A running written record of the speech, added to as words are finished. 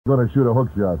Going to shoot a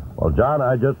hook shot. Well, John,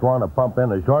 I just want to pump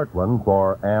in a short one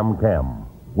for Amchem.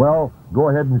 Well, go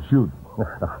ahead and shoot.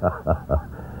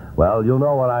 Well, you'll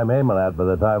know what I'm aiming at by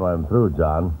the time I'm through,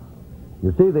 John. You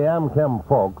see, the Amchem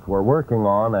folks were working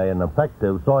on an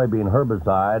effective soybean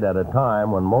herbicide at a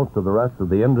time when most of the rest of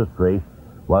the industry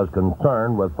was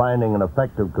concerned with finding an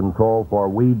effective control for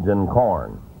weeds in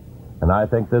corn. And I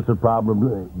think this is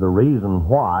probably the reason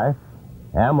why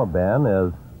Amaben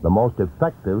is the most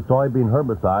effective soybean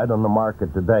herbicide on the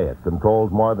market today. It controls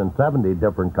more than 70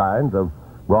 different kinds of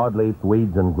broadleaf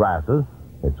weeds and grasses.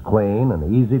 It's clean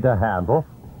and easy to handle,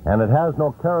 and it has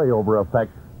no carryover effect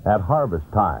at harvest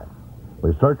time.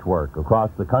 Research work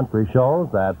across the country shows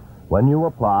that when you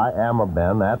apply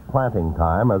Amaben at planting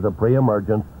time as a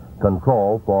pre-emergent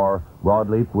control for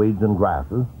broadleaf weeds and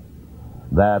grasses,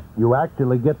 that you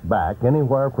actually get back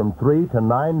anywhere from 3 to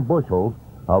 9 bushels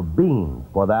of beans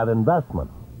for that investment.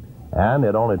 And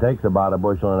it only takes about 1.5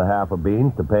 bushels of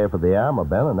beans to pay for the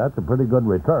Amaben, and that's a pretty good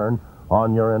return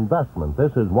on your investment.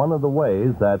 This is one of the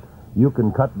ways that you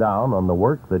can cut down on the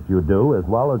work that you do, as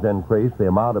well as increase the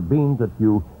amount of beans that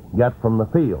you get from the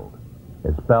field.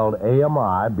 It's spelled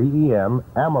A-M-I-B-E-N,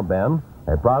 Amaben,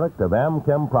 a product of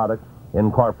Amchem Products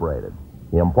Incorporated.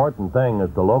 The important thing is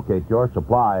to locate your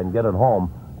supply and get it home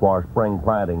for spring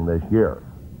planting this year.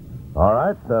 All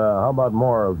right, how about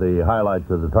more of the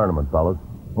highlights of the tournament, fellas?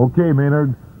 Okay,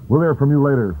 Maynard. We'll hear from you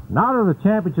later. Now to the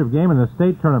championship game in the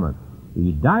state tournament.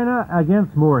 Edina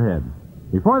against Moorhead.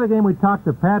 Before the game, we talked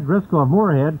to Pat Driscoll of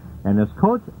Moorhead and his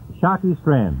coach, Shockey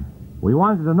Strand. We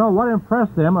wanted to know what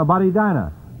impressed them about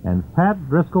Edina, and Pat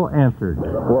Driscoll answered.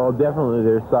 Well, definitely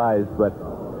their size, but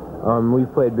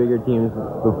we've played bigger teams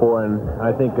before, and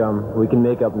I think we can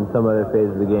make up in some other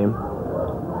phase of the game.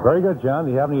 Very good, John.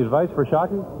 Do you have any advice for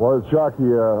Shockey? Well, Shockey,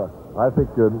 I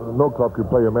think no club can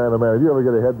play a man-to-man. If you ever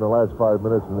get ahead in the last 5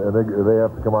 minutes and they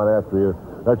have to come on after you,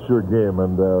 that's your game.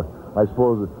 And I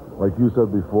suppose, like you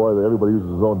said before, that everybody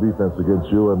uses his own defense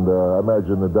against you, and I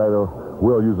imagine that Dino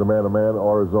will use a man-to-man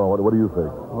or his own. What do you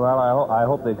think? Well, I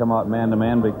hope they come out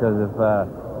man-to-man, because if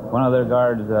one of their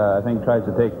guards, I think, tries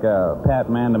to take Pat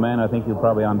man-to-man, I think he'll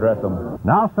probably undress him.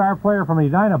 Now star player from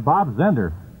Edina, Bob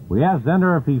Zender. We asked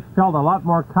Zender if he felt a lot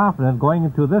more confident going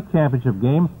into this championship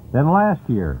game than last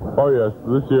year. Oh, yes.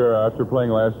 This year, after playing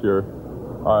last year,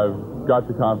 I've got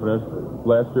the confidence.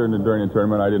 Last year during the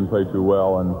tournament, I didn't play too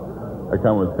well, and I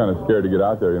was kind of scared to get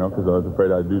out there, because I was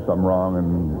afraid I'd do something wrong,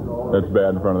 and that's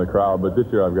bad in front of the crowd. But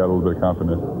this year, I've got a little bit of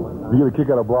confidence. You get a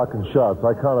kick out of blocking shots.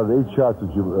 I counted 8 shots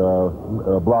that you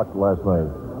blocked last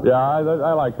night. Yeah,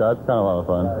 I like that. It's kind of a lot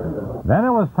of fun. Then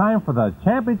it was time for the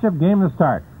championship game to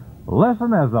start.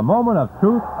 Listen as the moment of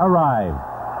truth arrives.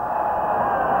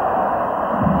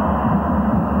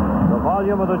 The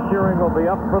volume of the cheering will be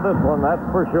up for this one, that's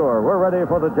for sure. We're ready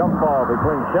for the jump ball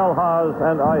between Shellhaus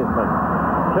and Eisman.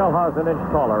 Shellhaus an inch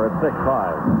taller at 6'5".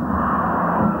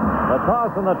 The toss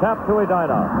and the tap to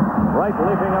Edina. Wright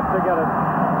leaping up to get it.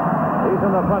 He's in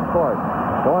the front court,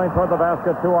 going toward the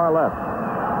basket to our left.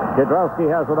 Kidrowski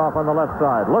has it off on the left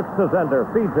side. Looks to Zender,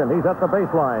 feeds him. He's at the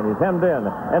baseline. He's hemmed in,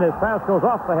 and his pass goes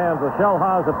off the hands of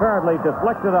Shellhaus, apparently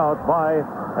deflected out by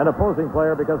an opposing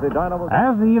player because Edina was...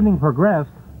 As the evening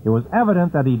progressed, it was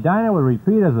evident that Edina would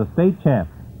repeat as a state champ.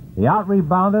 He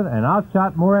out-rebounded and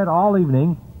outshot Moorhead all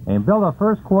evening and built a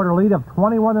first quarter lead of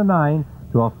 21-9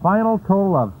 to a final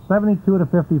total of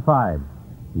 72-55.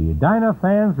 The Edina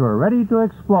fans were ready to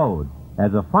explode as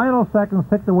the final seconds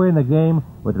ticked away in the game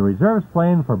with the reserves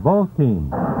playing for both teams.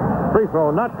 Free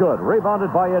throw, not good.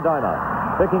 Rebounded by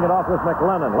Edina. Picking it off with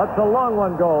McLennan. Lets a long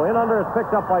one go. In under, it's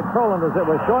picked up by Troland as it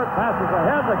was short. Passes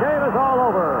ahead. The game is all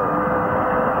over.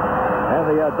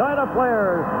 And the Edina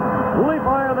players leap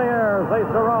high in the air as they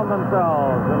surround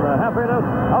themselves in the happiness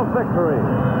of victory.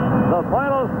 The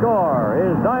final score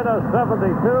is Edina 72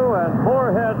 and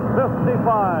Moorhead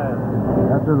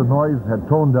 55. After the noise had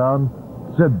toned down,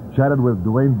 Sid chatted with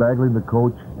Dwayne Bagley, the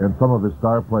coach, and some of his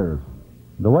star players.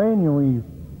 Dwayne, you've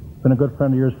been a good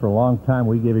friend of yours for a long time.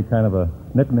 We gave you kind of a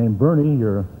nickname, Bernie.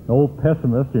 You're an old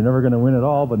pessimist. You're never going to win it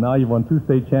all, but now you've won 2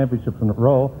 state championships in a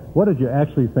row. What did you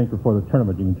actually think before the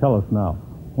tournament? You can tell us now.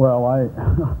 Well,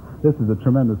 this is a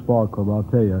tremendous ball club, I'll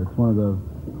tell you. It's one of the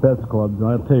best clubs. And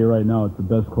I'll tell you right now, it's the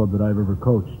best club that I've ever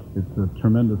coached. It's a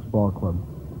tremendous ball club.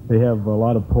 They have a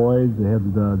lot of poise. They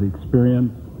have the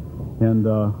experience. And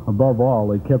above all,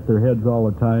 they kept their heads all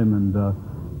the time, and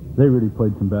they really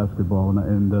played some basketball,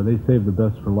 and they saved the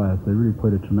best for last. They really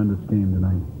played a tremendous game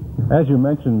tonight. As you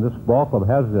mentioned, this ball club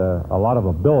has a lot of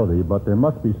ability, but there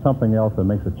must be something else that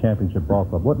makes a championship ball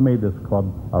club. What made this club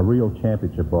a real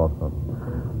championship ball club?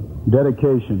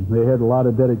 Dedication. They had a lot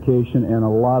of dedication and a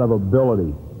lot of ability.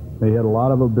 They had a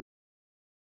lot of ability.